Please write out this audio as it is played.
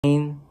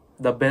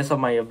the best of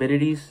my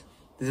abilities.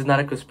 This is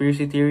not a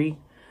conspiracy theory.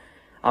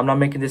 I'm not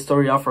making this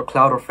story out for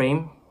clout or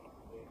fame.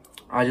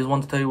 I just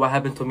want to tell you what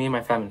happened to me and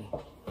my family.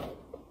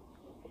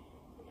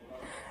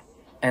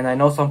 And I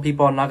know some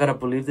people are not gonna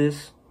believe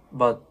this,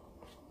 but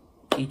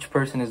each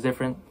person is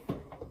different.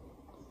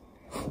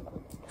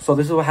 So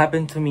this is what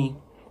happened to me.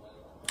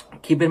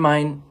 Keep in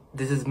mind,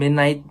 this is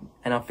midnight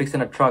and I'm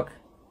fixing a truck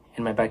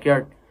in my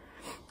backyard.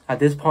 At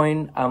this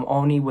point, I'm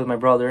only with my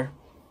brother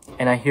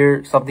and I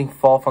hear something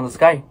fall from the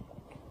sky.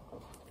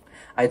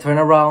 I turn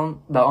around,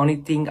 the only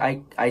thing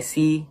I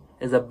see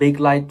is a big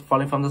light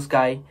falling from the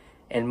sky,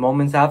 and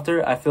moments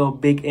after, I feel a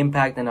big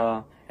impact and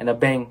a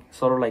bang,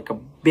 sort of like a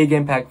big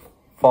impact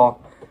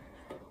fall.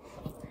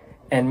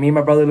 And me and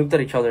my brother looked at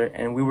each other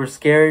and we were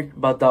scared,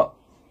 but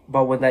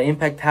when the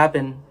impact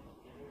happened,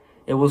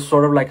 it was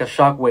sort of like a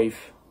shock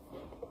wave,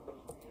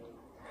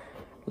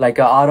 like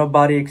an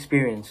out-of-body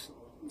experience.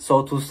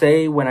 So to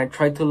say, when I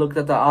tried to look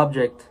at the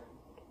object,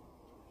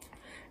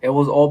 it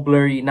was all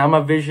blurry, not my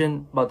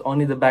vision, but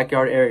only the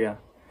backyard area.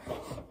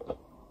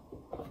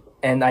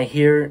 And I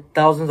hear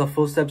thousands of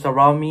footsteps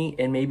around me,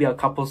 and maybe a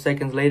couple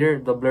seconds later,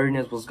 the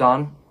blurriness was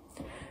gone.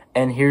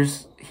 And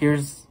here's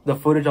the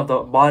footage of the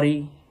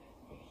body,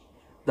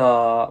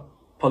 the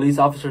police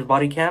officer's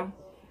body cam,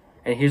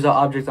 and here's the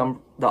object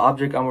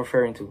I'm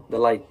referring to, the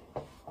light.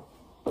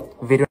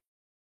 Video.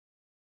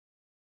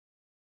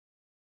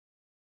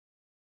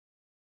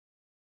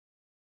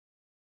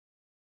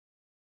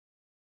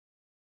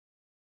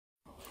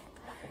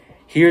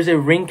 Here's a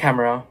Ring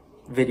camera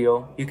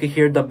video. You can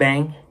hear the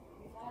bang.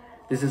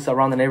 This is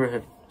around the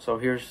neighborhood. So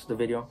here's the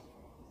video.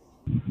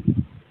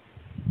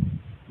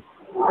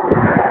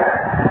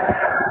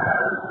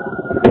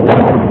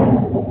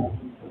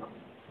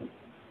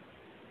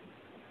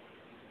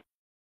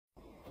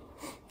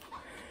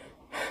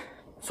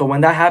 So when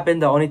that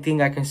happened, the only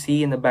thing I can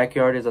see in the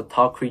backyard is a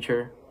tall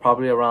creature,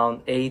 probably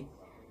around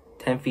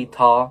 8-10 feet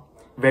tall,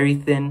 very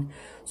thin.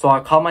 So I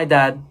called my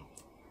dad.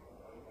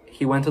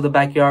 He went to the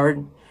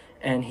backyard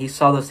and he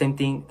saw the same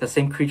thing, the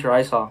same creature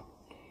I saw.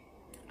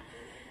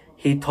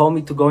 He told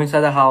me to go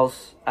inside the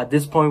house. At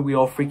this point, we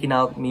all freaking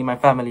out, me and my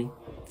family.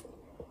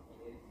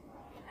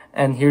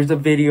 And here's the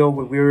video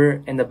where we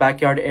were in the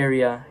backyard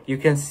area. You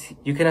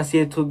cannot see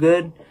it too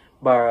good,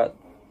 but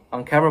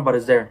on camera, but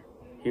it's there.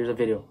 Here's the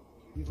video.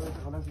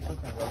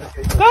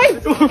 ¡Ay!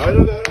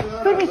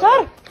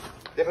 ¡Permisar!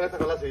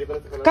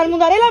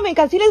 Calmungarela, me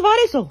canceles var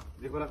eso.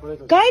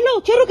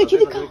 Cáelo, cherro, que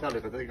chidica.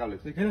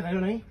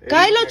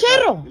 Cáelo,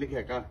 cherro.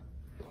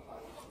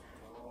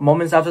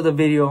 Moments after the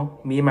video,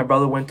 me and my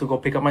brother went to go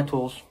pick up my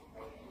tools.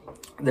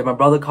 Then my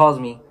brother calls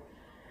me,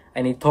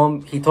 and he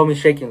told me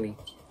shakingly,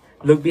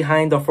 "Look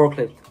behind the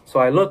forklift." So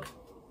I look.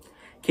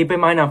 Keep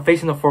in mind, I'm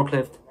facing the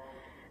forklift,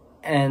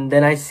 and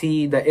then I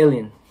see the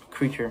alien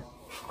creature.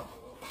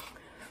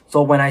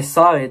 So when I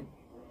saw it,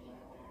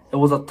 it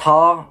was a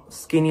tall,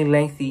 skinny,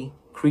 lengthy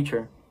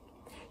creature.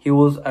 He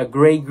was a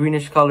gray,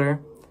 greenish color,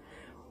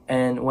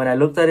 and when I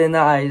looked at it in the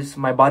eyes,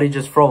 my body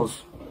just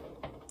froze.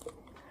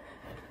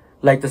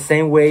 Like the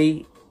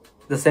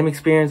same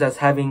experience as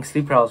having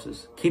sleep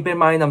paralysis. Keep in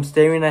mind, I'm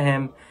staring at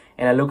him,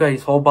 and I look at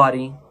his whole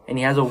body, and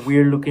he has a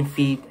weird looking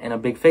feet and a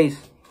big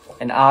face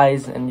and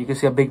eyes, and you can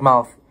see a big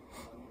mouth.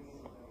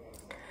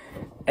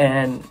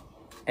 And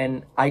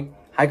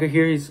I could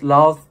hear his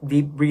loud,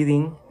 deep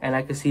breathing, and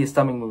I could see his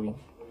stomach moving.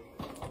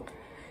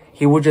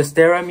 He would just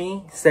stare at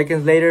me.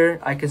 Seconds later,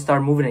 I could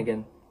start moving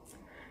again.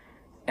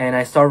 And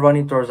I start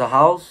running towards the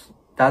house.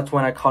 That's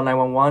when I call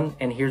 911,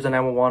 and here's the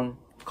 911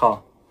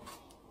 call.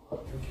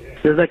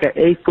 There's like an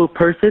 8-foot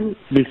person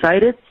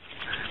beside it,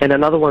 and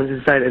another one's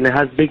inside, and it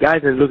has big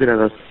eyes and looking at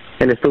us,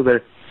 and it's still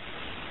there.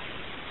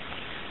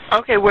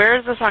 Okay, where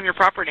is this on your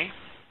property?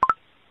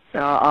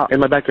 In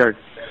my backyard.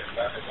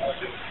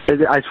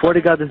 I swear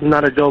to God, this is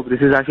not a joke.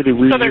 This is actually,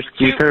 we're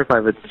terrified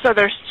of it. So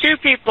there's two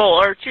people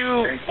or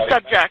two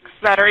subjects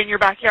that are in your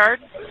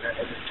backyard?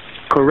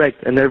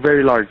 Correct, and they're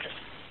very large.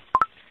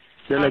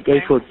 They're like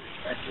 8 foot,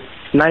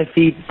 9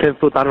 feet, 10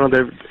 foot. I don't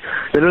know.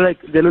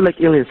 They look like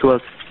aliens to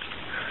us.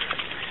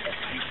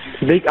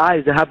 Big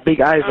eyes. They have big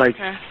eyes, like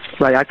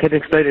I can't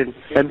explain it,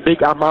 and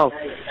big mouth.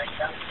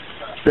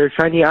 They're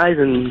shiny eyes,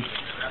 and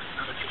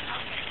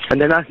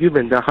they're not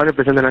human. They're 100%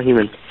 they're not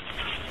human.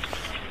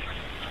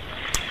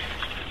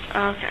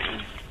 Okay.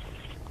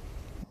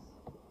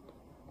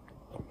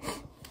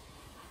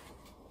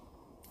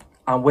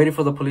 I'm waiting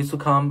for the police to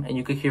come, and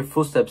you could hear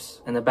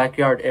footsteps in the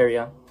backyard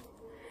area,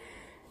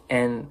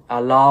 and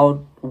a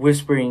loud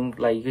whispering,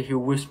 like you could hear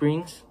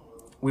whisperings.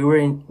 We were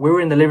in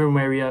the living room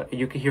area, and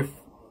you could hear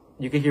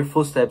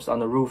footsteps on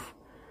the roof.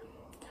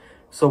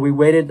 So we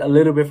waited a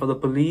little bit for the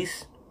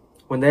police.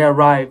 When they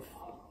arrived,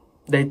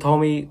 I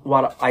told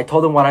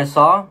them what I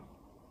saw,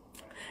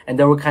 and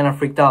they were kind of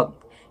freaked out.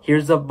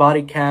 Here's the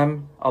body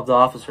cam of the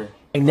officer.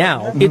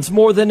 Now, it's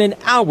more than an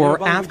hour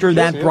after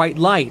that bright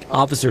light.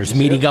 Officers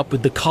meeting up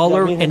with the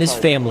caller and his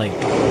family.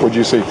 What'd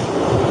you see?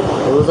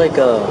 It was like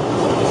a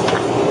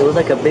It was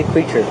like a big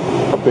creature.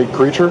 A big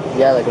creature?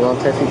 Yeah, like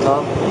around 10 feet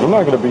tall. I'm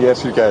not going to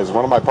BS you guys.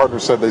 One of my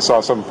partners said they saw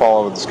something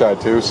fall out of the sky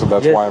too, so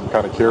that's why I'm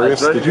kind of curious.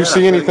 Did you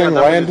see anything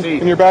land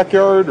in your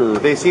backyard, or?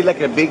 They see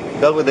like a big,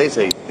 that's what they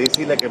say. They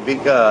see like a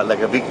big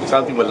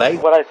something with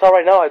light. What I saw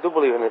right now, I do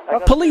believe in it.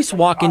 Police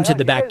walk into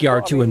the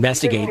backyard to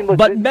investigate,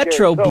 but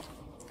Metro...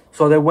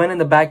 So they went in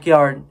the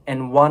backyard,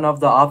 and one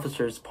of the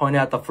officers pointed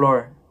at the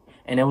floor,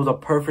 and it was a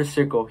perfect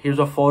circle. Here's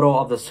a photo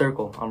of the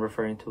circle I'm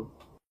referring to.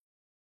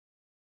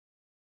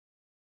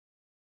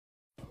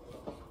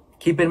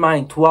 Keep in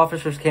mind, 2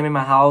 officers came in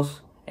my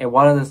house, and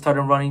one of them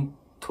started running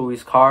to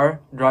his car,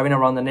 driving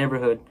around the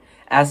neighborhood,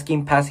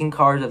 asking passing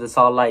cars if they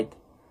saw light.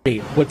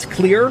 What's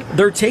clear,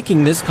 they're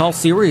taking this call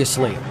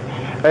seriously.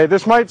 Hey,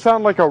 this might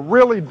sound like a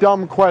really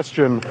dumb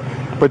question,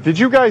 but did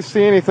you guys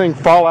see anything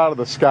fall out of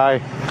the sky?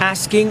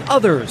 Asking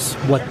others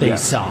what they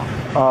saw.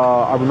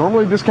 I would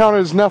normally discount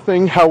it as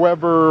nothing.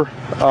 However,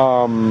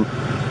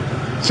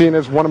 seeing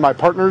as one of my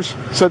partners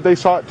said they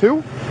saw it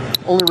too,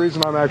 only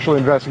reason I'm actually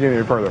investigating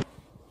it further.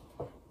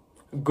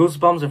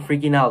 Goosebumps and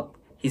freaking out.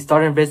 He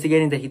started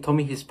investigating that he told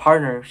me his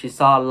partner, she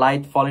saw a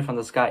light falling from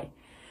the sky.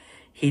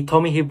 He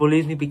told me he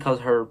believes me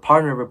because her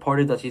partner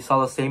reported that she saw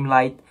the same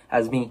light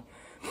as me.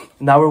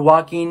 Now we're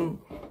walking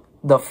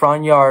the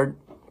front yard.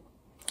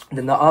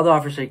 Then the other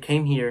officer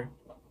came here.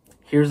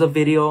 Here's a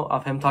video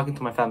of him talking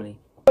to my family.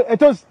 If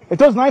those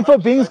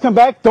 9-foot beings come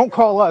back, don't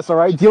call us, all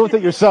right? Deal with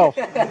it yourself.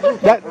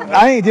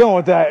 I ain't dealing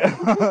with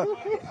that.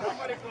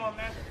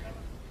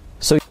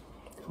 So,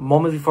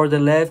 moments before they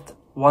left,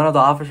 one of the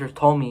officers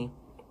told me,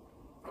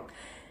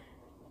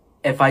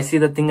 if I see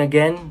the thing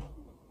again,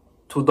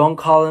 to don't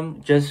call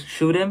him, just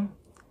shoot him.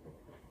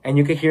 And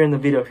you can hear in the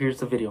video. Here's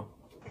the video.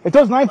 If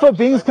those 9-foot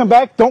beings come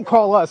back, don't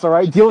call us, all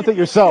right? Deal with it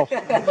yourself.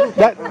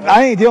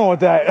 I ain't dealing with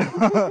that.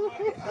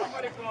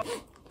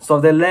 So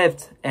they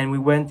left, and we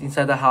went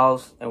inside the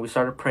house, and we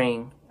started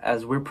praying.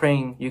 As we're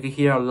praying, you could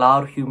hear a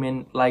loud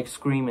human-like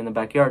scream in the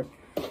backyard.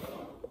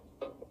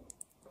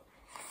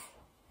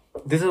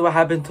 This is what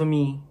happened to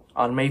me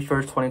on May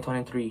 1st,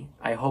 2023.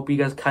 I hope you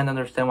guys kind of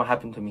understand what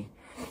happened to me.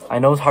 I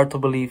know it's hard to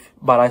believe,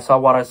 but I saw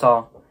what I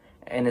saw,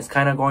 and it's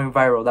kind of going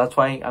viral. That's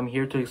why I'm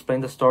here to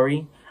explain the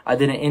story. I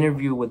did an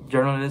interview with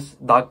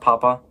journalist Doc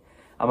Papa.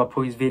 I'm going to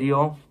put his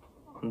video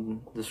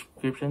in the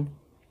description.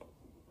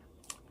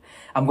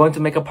 I'm going to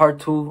make a part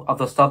 2 of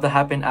the stuff that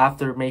happened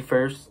after May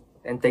 1st.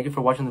 And thank you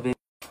for watching the video.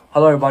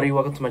 Hello everybody,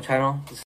 welcome to my channel.